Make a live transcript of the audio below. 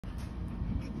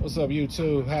What's up,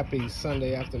 YouTube? Happy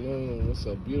Sunday afternoon. It's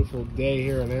a beautiful day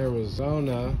here in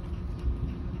Arizona.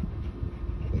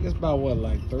 I think it's about, what,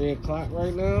 like 3 o'clock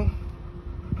right now?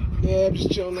 Yeah, I'm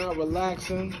just chilling out,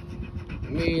 relaxing.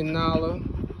 Me and Nala.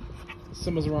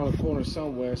 Simba's around the corner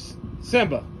somewhere.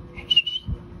 Simba!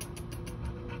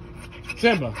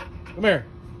 Simba, come here.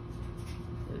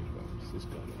 There he comes. He's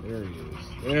coming. There he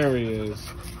is. There he is.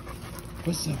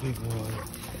 What's up, big boy?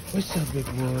 What's up, big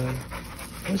boy?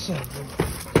 What's up, boy?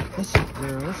 What's up,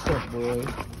 girl? What's up, boy?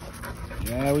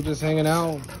 Yeah, we're just hanging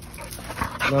out.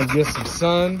 Gonna get some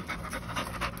sun.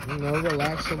 You know,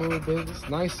 relax a little bit. It's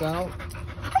nice out.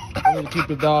 I need to keep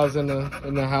the dogs in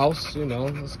the house. You know,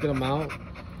 let's get them out.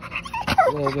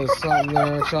 A little bit of something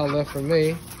there that y'all left for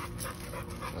me.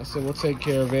 I said we'll take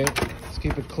care of it. Let's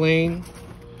keep it clean.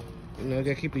 You know,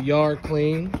 gotta keep the yard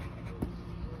clean.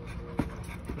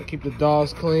 Gotta keep the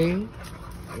dogs clean.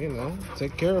 You know,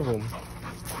 take care of them.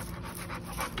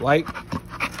 Like,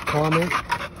 comment,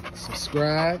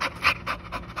 subscribe,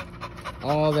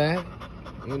 all that.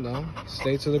 You know,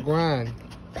 stay to the grind.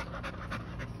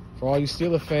 For all you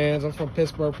Steelers fans, I'm from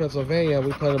Pittsburgh, Pennsylvania.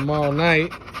 We play tomorrow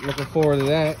night. Looking forward to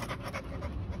that.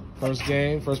 First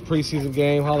game, first preseason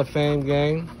game, Hall of Fame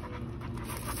game.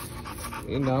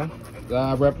 You know,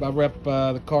 I rep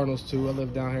the Cardinals too. I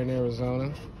live down here in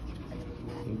Arizona.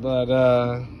 But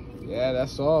yeah,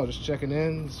 that's all. Just checking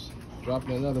in. Just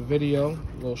dropping another video,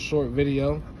 a little short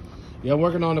video. Yeah, I'm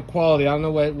working on the quality. I don't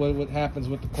know what happens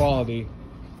with the quality.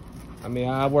 I mean,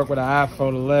 I work with an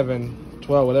iPhone 11,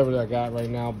 12, whatever I got right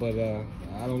now, but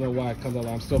I don't know why it comes up.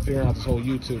 I'm still figuring out this whole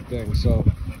YouTube thing. So,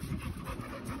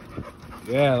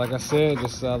 yeah, like I said,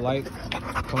 just like,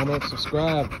 comment,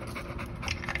 subscribe.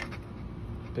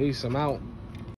 Peace, I'm out.